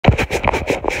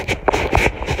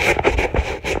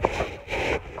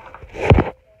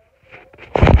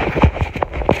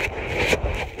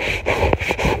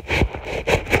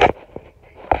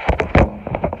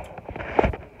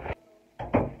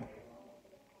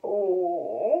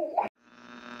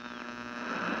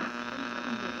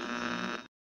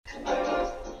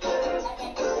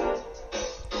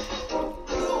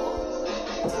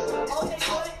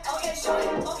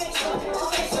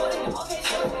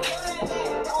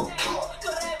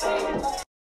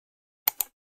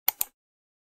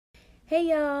Hey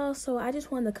y'all, so I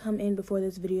just wanted to come in before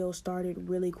this video started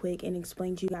really quick and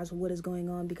explain to you guys what is going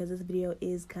on because this video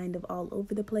is kind of all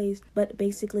over the place. But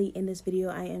basically in this video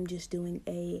I am just doing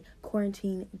a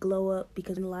quarantine glow up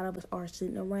because a lot of us are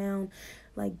sitting around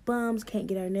like bums, can't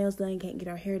get our nails done, can't get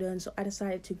our hair done. So I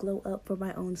decided to glow up for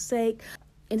my own sake.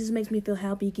 It just makes me feel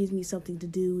happy, it gives me something to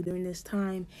do during this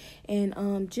time,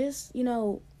 and just, you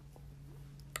know,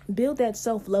 build that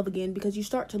self-love again, because you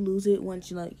start to lose it once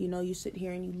you sit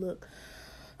here and you look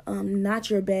not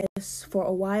your best for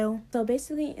a while. So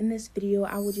basically in this video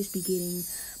I will just be getting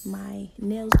my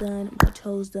nails done, my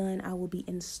toes done. I will be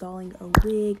installing a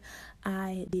wig.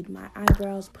 I did my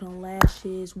eyebrows, put on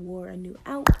lashes, wore a new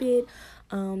outfit.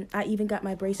 I even got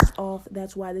my braces off.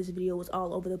 That's why this video was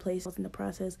all over the place. I was in the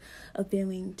process of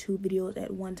filming 2 videos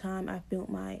at one time. I filmed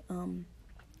my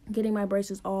getting my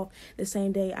braces off the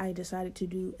same day I decided to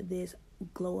do this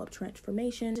glow up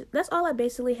transformation. That's all I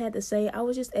basically had to say. I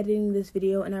was just editing this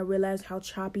video and I realized how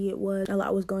choppy it was. A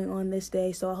lot was going on this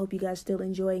day, so I hope you guys still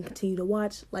enjoy and continue to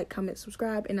watch, like, comment,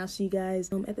 subscribe, and I'll see you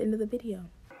guys at the end of the video.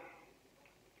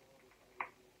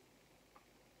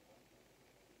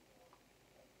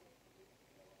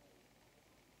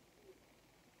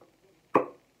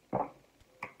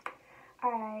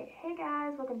 Alright, hey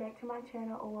guys, welcome back to my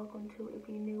channel, or welcome to if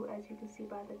you're new. As you can see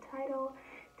by the title,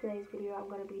 today's video I'm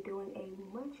going to be doing a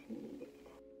much needed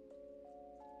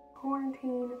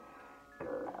quarantine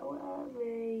glow up,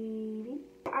 baby.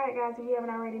 Alright guys, if you haven't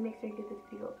already, make sure you give this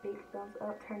video a big thumbs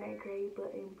up, turn that gray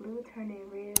button blue, turn that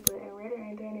red button red,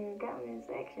 and turn in the comment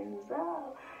section.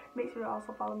 So make sure to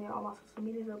also follow me on all my social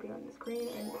medias. They'll be on the screen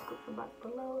or in the description box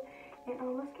below.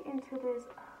 And let's get into this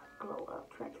glow up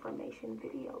transformation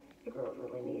video. Your girl's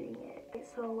really needing it.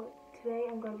 So today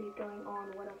I'm going to be throwing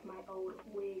on one of my old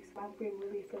wigs. I've been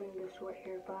really feeling the short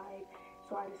hair vibe,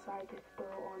 so I decided to throw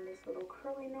on this little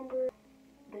curly number.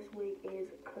 This wig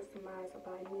is customized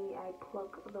by me. I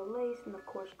plucked the lace and of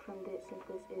course trimmed it since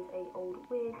this is a old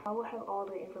wig. I will have all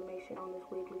the information on this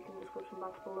wig linked in the description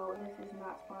box below. And this is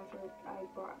not sponsored. I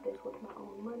bought this with my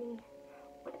own money,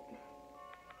 but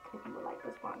if you would like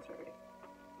to sponsor it,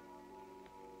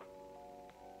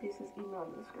 this is email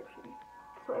in the description.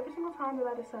 So every single time that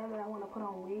I decide that I want to put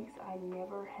on wigs, I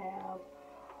never have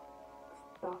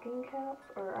stocking caps,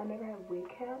 or I never have wig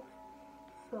caps.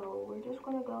 So we're just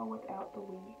going to go without the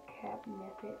wig cap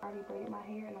method. I already braided my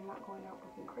hair and I'm not going out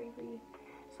looking crazy.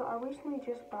 So I recently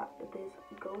just bought this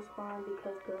ghost bond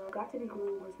because the Got to Be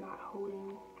glue was not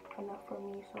holding enough for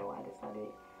me. So I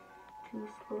decided to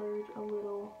splurge a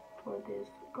little for this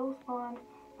ghost bond.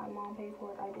 My mom paid for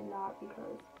it. I did not,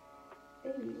 because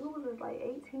baby, what was it, like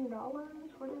 $18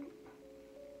 for this?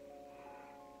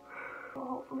 Well,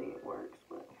 hopefully it works,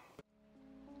 but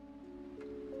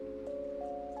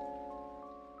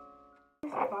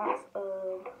this box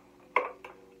of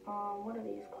what are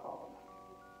these called?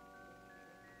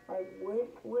 Like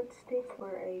wood sticks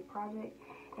for a project,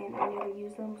 and I never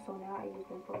use them, so now I use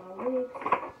them for my wigs.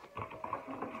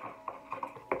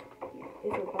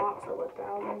 It's a box of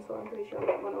 1,000, so I'm pretty sure I'm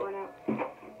not gonna run out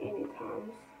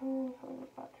anytime soon. So I'm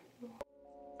about to.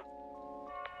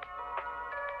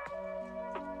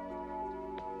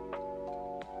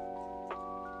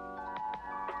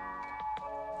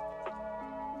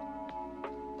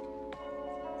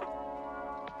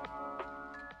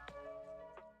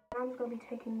 I'm just going to be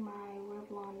taking my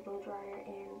Revlon blow dryer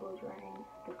and blow drying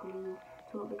the glue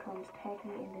till it becomes tacky,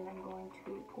 and then I'm going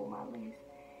to pull my lace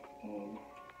and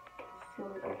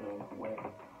seal it again with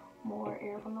more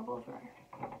air from the blow dryer.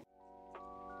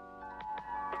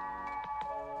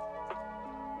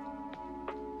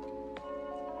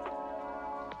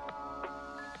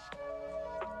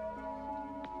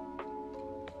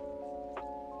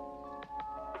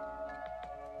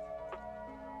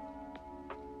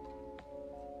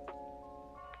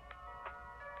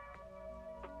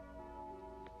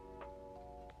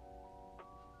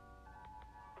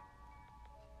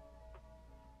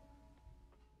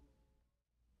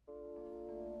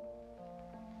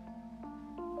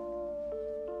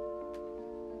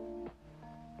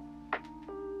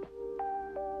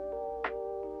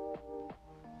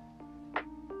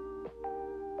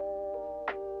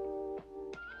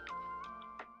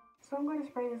 So I'm going to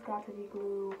spray this Got to Be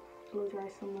glue, blow dry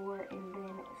some more, and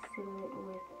then seal it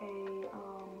with a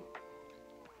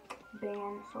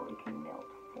band so it can melt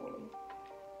fully.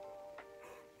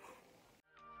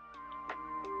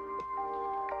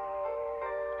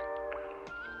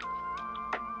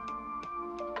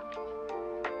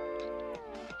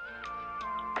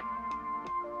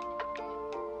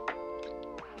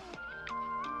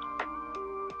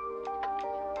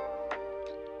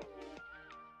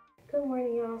 Good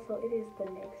morning, y'all. So it is the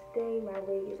next day. My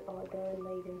wig is all done,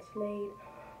 laid and slayed.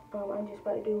 I'm just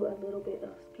about to do a little bit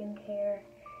of skincare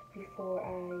before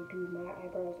I do my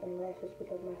eyebrows and lashes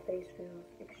because my face feels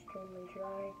extremely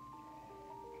dry.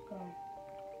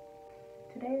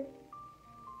 Today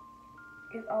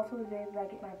is also the day that I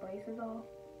get my braces off,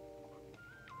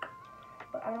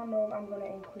 but I don't know if I'm going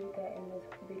to include that in this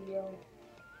video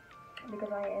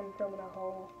because I am filming a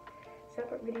whole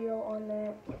separate video on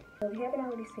that. So if you haven't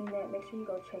already seen that, make sure you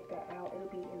go check that out. It'll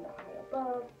be in the eye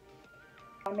above.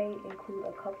 I may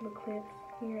include a couple of clips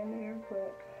here and there,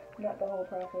 but not the whole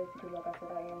process because like I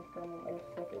said, I am filming a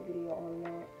separate video on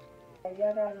that. If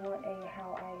y'all guys want a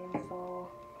how I install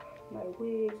my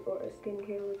wigs or a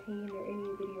skincare routine or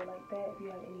any video like that, if you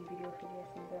have any video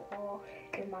suggestions at all,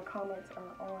 if my comments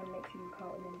are on, make sure you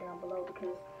comment them down below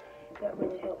because that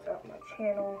really helps out my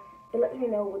channel. It lets me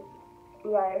know what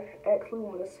I actually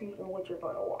want to see and what you're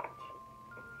going to watch.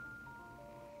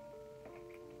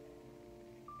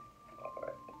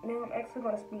 Alright, now I'm actually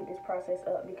going to speed this process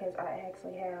up because I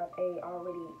actually have a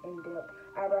already in-depth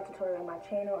eyebrow tutorial on my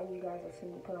channel and you guys have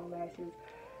seen me put on lashes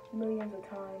millions of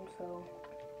times, so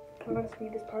I'm going to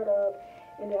speed this part up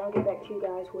and then I'll get back to you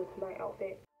guys with my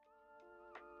outfit.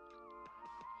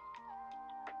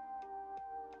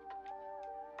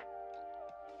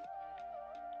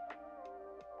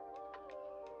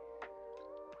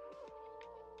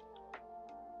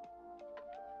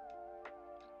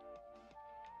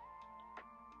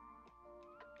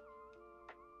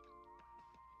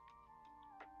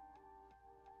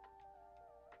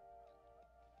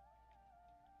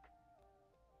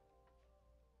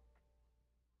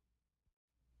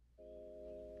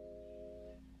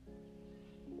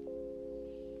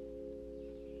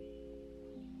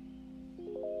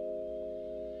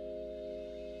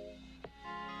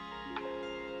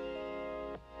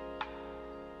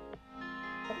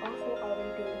 I've also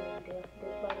already did an in-depth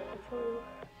blogger tutorial,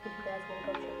 so if you guys want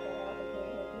to go check that out, again,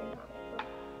 it'll be in the comments.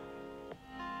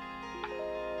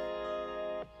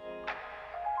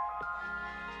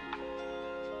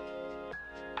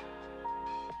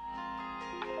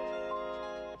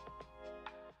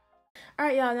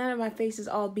 Alright y'all, now that my face is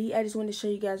all beat, I just wanted to show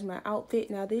you guys my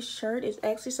outfit. Now this shirt is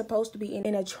actually supposed to be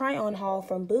in a try-on haul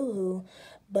from Boohoo,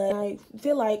 but I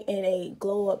feel like in a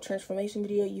glow-up transformation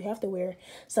video, you have to wear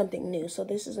something new. So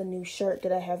this is a new shirt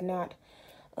that I have not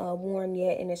worn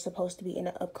yet, and it's supposed to be in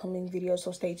an upcoming video,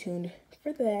 so stay tuned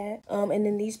for that. And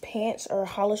then these pants are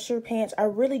Hollister pants. I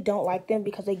really don't like them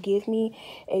because they give me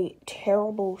a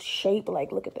terrible shape.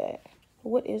 Like, look at that.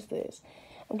 What is this?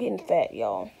 I'm getting fat,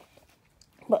 y'all.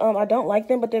 But I don't like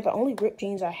them, but they're the only ripped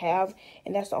jeans I have,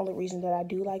 and that's the only reason that I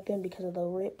do like them, because of the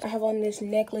rips. I have on this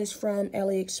necklace from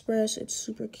AliExpress. It's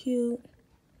super cute.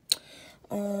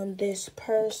 This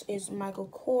purse is Michael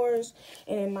Kors,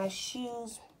 and then my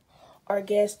shoes are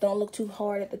Guess. Don't look too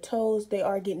hard at the toes. They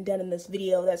are getting done in this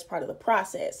video. That's part of the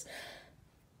process.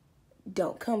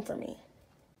 Don't come for me.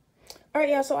 Alright,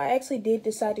 y'all, so I actually did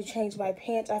decide to change my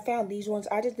pants. I found these ones.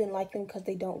 I just didn't like them because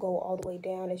they don't go all the way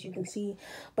down, as you can see.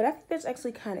 But I think that's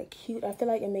actually kind of cute. I feel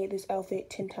like it made this outfit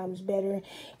 10 times better.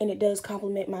 And it does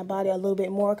complement my body a little bit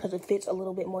more because it fits a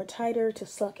little bit more tighter to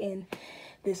suck in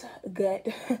this gut.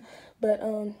 But,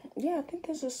 yeah, I think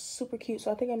this is super cute.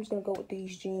 So I think I'm just going to go with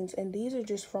these jeans. And these are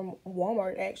just from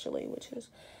Walmart, actually, which is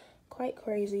quite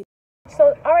crazy.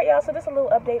 So, alright, y'all, so just a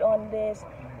little update on this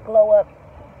glow-up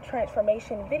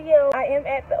transformation video. I am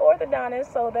at the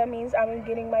orthodontist, so that means I'm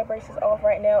getting my braces off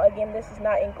right now. Again, this is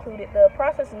not included, the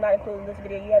process is not included in this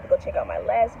video. You have to go check out my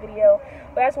last video,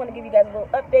 but I just want to give you guys a little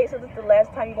update. So this is the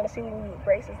last time you're going to see me with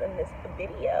braces in this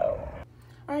video.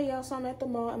 Alright y'all, so I'm at the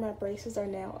mall and my braces are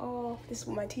now off. This is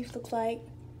what my teeth look like.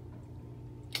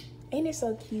 Ain't it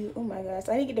so cute? Oh my gosh,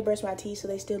 I didn't get to brush my teeth, so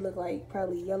they still look like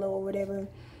probably yellow or whatever.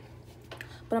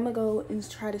 But I'm gonna go and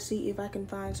try to see if I can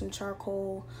find some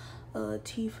charcoal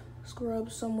teeth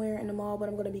scrubs somewhere in the mall, but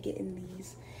I'm gonna be getting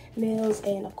these nails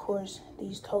and of course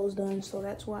these toes done, so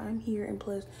that's why I'm here. And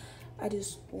plus I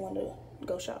just want to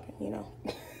go shopping, you know.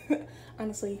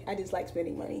 Honestly, I just like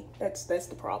spending money. That's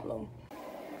the problem.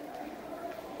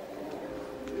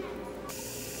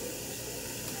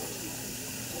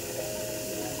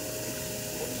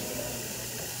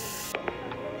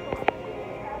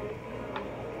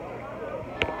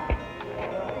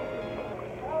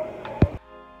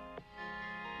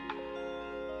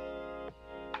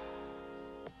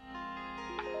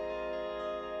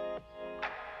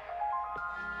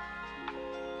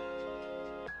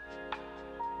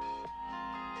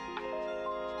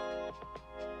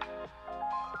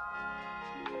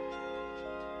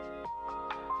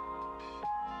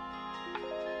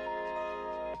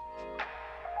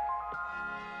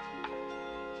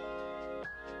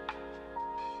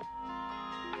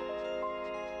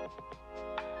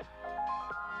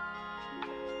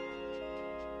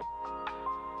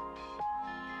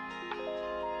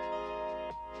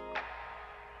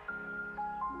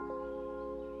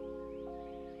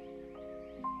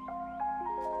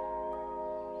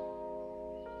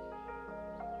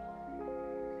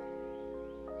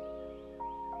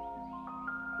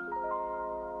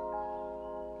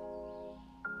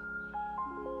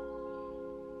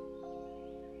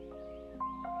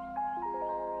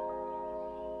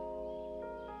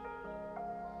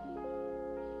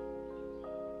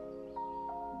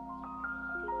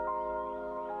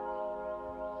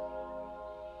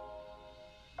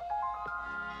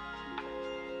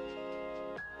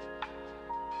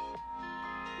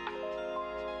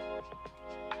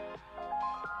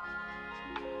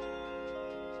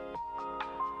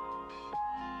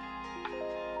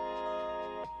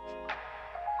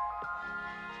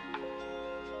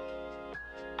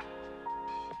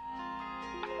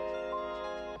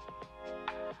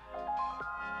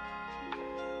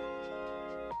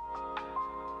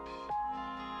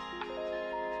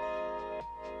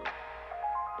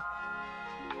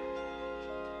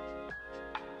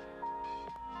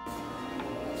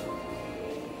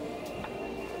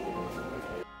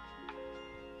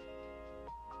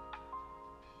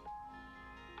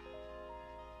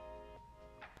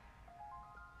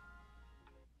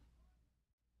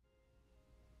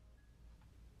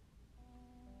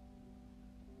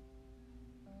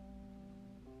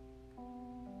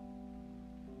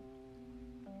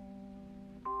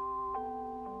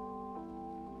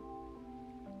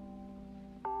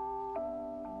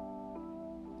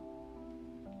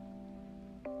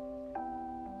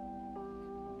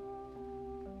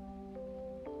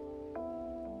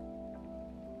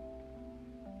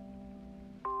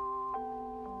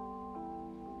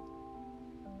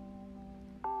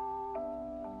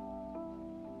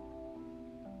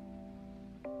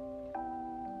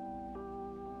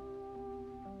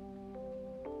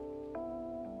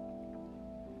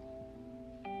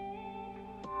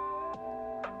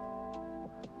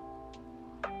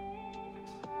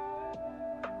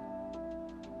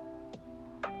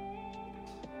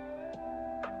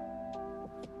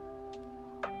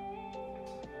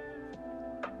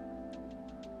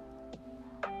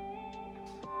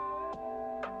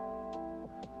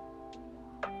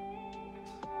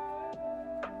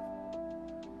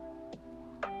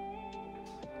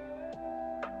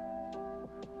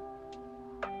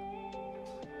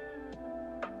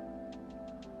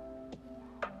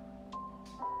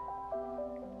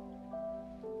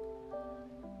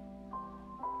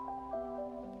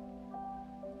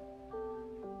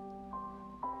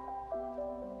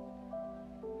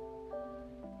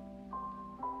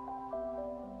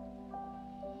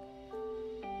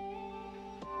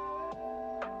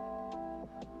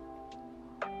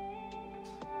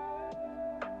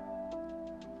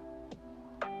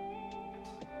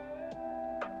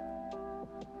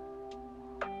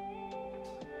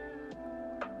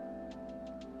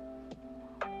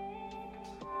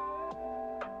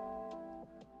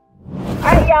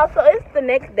 y'all, so it's the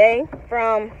next day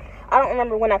from, I don't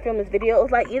remember when I filmed this video. It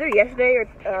was like either yesterday or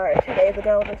 2 days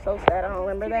ago. It's so sad I don't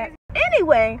remember that.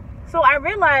 Anyway, so I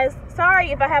realized,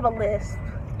 sorry if I have a lisp.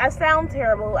 I sound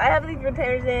terrible. I have these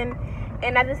retainers in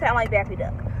and I just sound like Daffy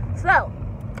Duck. So,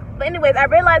 but anyways, I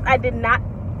realized I did not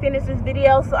finish this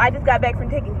video, so I just got back from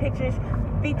taking pictures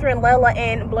featuring Layla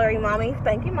and Blurry Mommy.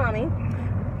 Thank you, Mommy.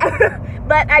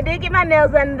 But I did get my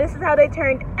nails done. This is how they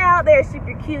turned out. They're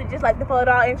super cute, just like the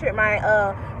photo. I'll insert my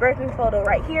birthday photo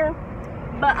right here.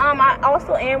 But I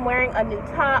also am wearing a new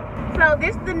top. So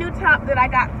this is the new top that I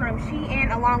got from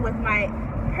Shein along with my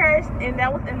purse, and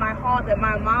that was in my haul that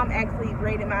my mom actually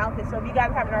graded my outfit. So if you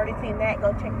guys haven't already seen that,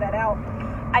 go check that out.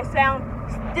 I sound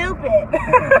stupid.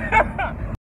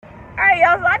 Alright,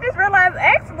 y'all, so I just realized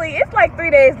actually it's like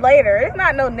 3 days later. It's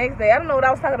not no next day. I don't know what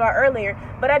I was talking about earlier,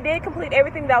 but I did complete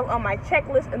everything that was on my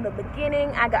checklist in the beginning.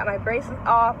 I got my braces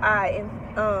off. I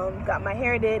got my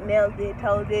hair did, nails did,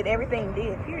 toes did, everything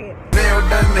did, period. Nails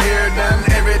done, hair done,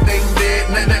 everything did.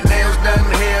 Nails done,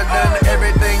 hair done,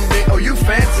 everything did. Oh, you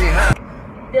fancy, huh?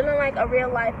 Feeling like a real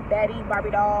life baddie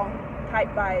Barbie doll type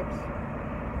vibes.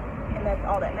 And that's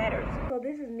all that matters. So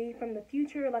this is me from the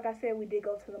future. Like I said, we did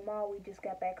go to the mall. We just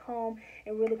got back home.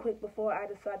 And really quick, before I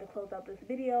decide to close out this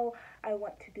video, I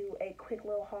want to do a quick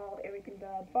little haul of everything that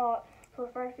I bought. So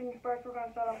first things first, we're going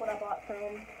to start off what I bought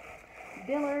from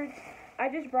Dillard's. I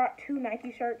just brought 2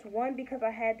 Nike shirts. One because I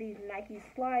had these Nike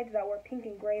slides that were pink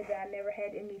and gray that I never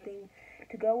had anything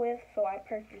to go with. So I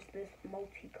purchased this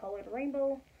multicolored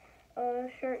rainbow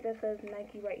shirt that says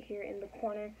Nike right here in the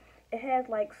corner. It has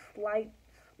like slight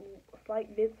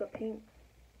bits of pink,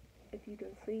 if you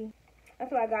can see.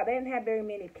 That's what I got. They didn't have very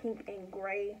many pink and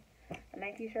gray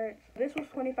Nike shirts. This was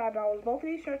 $25. Both of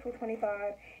these shirts were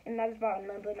 $25, and I just bought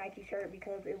another Nike shirt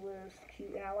because it was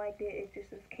cute and I liked it. It's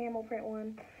just this camel print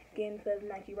one. Again, it says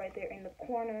Nike right there in the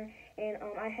corner. And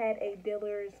I had a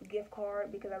Dillard's gift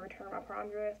card because I returned my prom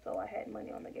dress, so I had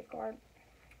money on the gift card.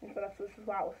 And so this is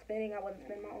why I was spending. I wasn't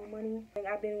spending my own money. And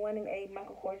I've been wanting a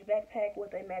Michael Kors backpack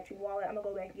with a matching wallet. I'm going to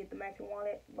go back and get the matching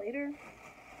wallet later.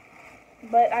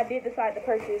 But I did decide to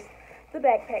purchase the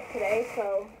backpack today.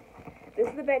 So this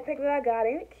is the backpack that I got.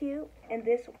 Ain't it cute? And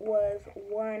this was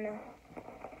let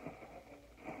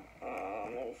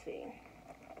me see,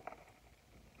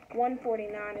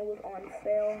 $149. It was on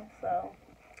sale. So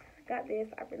got this.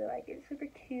 I really like it. It's super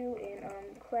cute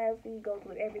and classy. Goes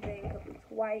with everything because it's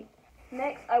white.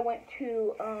 Next, I went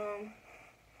to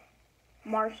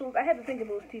Marshalls. I had to think if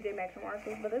it was TJ Maxx or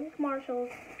Marshalls, but it was Marshalls.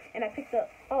 And I picked up,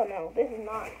 oh no, this is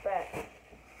not that.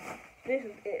 This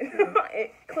is it.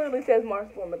 It clearly says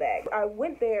Marshalls on the bag. I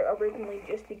went there originally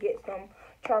just to get some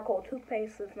charcoal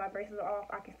toothpaste. Since my braces are off,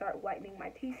 I can start whitening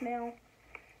my teeth now.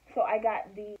 So I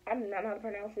got the, I do not know how to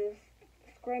pronounce this,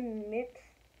 Scrimit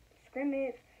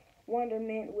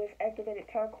Wondermint with activated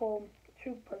charcoal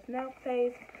toothpaste mouth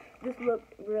paste. This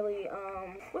looked really,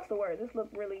 this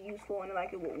looked really useful and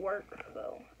like it would work,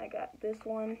 so I got this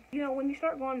one. You know, when you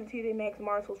start going to TJ Maxx,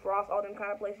 Marshalls, Ross, all them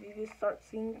kind of places, you just start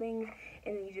seeing things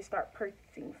and then you just start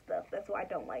purchasing stuff. That's why I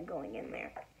don't like going in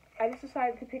there. I just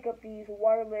decided to pick up these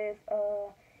waterless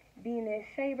Venus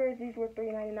shavers. These were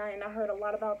 $3.99 and I heard a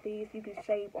lot about these. You can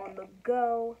shave on the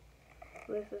go.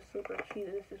 This is super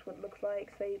cute. This is what it looks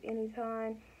like. Save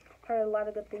anytime. Heard a lot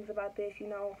of good things about this. You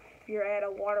know, if you're at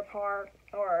a water park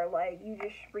or like you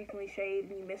just recently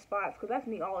shaved and you miss spots, because that's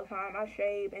me all the time. I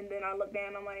shave and then I look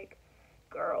down, I'm like,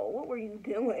 girl, what were you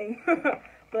doing?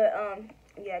 But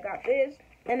yeah, I got this.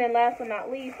 And then last but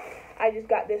not least, I just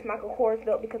got this Michael Kors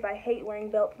belt because I hate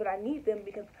wearing belts, but I need them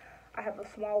because I have a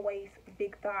small waist,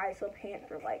 big thighs, so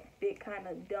pants are like big, kind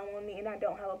of dumb on me, and I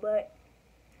don't have a butt.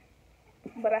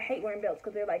 But I hate wearing belts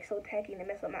because they're like so tacky and they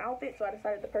mess up my outfit. So I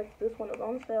decided to purchase this one. It was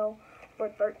on sale for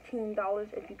 $13,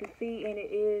 as you can see, and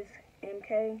it is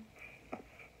MK.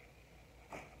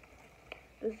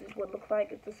 This is what it looks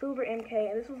like. It's a silver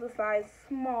MK, and this was a size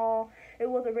small. It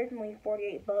was originally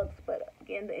 $48, but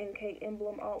again, the MK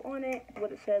emblem all on it.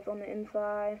 What it says on the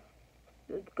inside,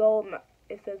 the gold.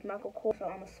 It says Michael Kors, so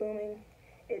I'm assuming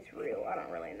it's real. I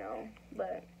don't really know,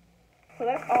 but. So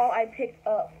that's all I picked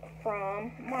up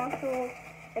from Marshalls,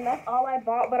 and that's all I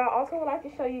bought. But I also would like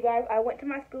to show you guys, I went to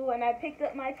my school and I picked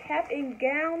up my cap and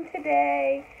gown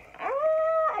today.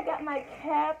 I got my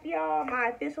cap, y'all,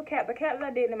 my official cap. The caps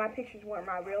I did in my pictures weren't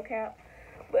my real cap,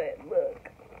 but look.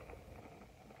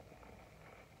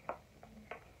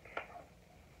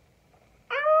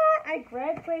 I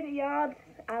graduated, y'all.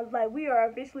 I was like, we are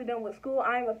officially done with school.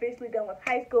 I am officially done with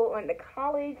high school, on to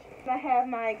college. I have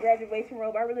my graduation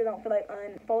robe. I really don't feel like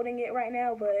unfolding it right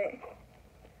now, but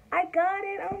I got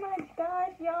it. Oh my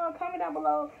gosh, y'all. Comment down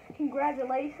below.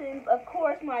 Congratulations. Of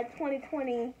course, my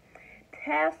 2020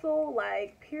 tassel,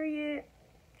 like, period.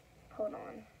 Hold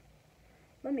on.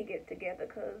 Let me get it together,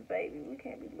 because, baby, we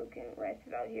can't be looking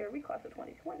ratchet out here. We class of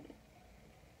 2020.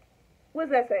 What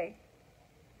does that say?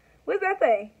 What does that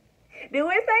say? Do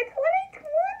it say 2020?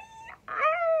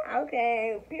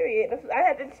 Okay, period.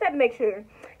 I just had to make sure,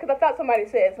 because I thought somebody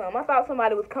said something. I thought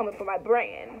somebody was coming for my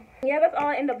brand. Yeah, that's all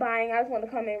I ended up buying. I just wanted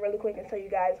to come in really quick and tell you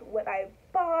guys what I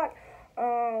bought.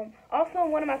 Also,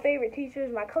 one of my favorite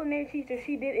teachers, my culinary teacher,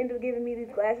 she did end up giving me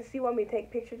these glasses. She wanted me to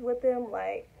take pictures with them.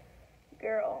 Like,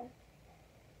 girl,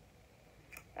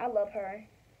 I love her.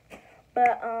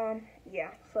 But,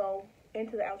 yeah, so,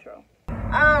 into the outro.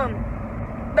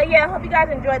 But yeah, I hope you guys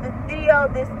enjoyed this video,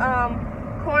 this,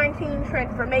 quarantine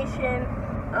transformation.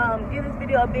 Give this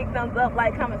video a big thumbs up,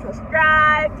 like, comment,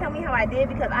 subscribe. Tell me how I did,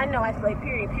 because I know I slayed,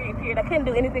 period. I couldn't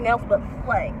do anything else but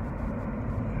slay.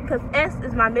 Because S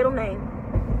is my middle name.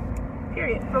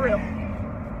 Period. For real.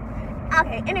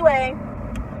 Okay, anyway.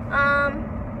 I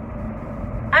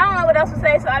don't know what else to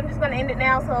say, so I'm just going to end it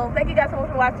now. So, thank you guys so much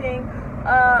for watching.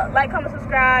 Like, comment,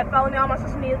 subscribe. Follow me on my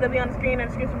social medias. They'll be on the screen and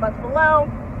the description box below.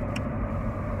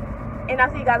 And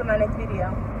I'll see you guys in my next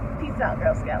video. Peace out,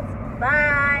 Girl Scouts.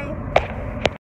 Bye.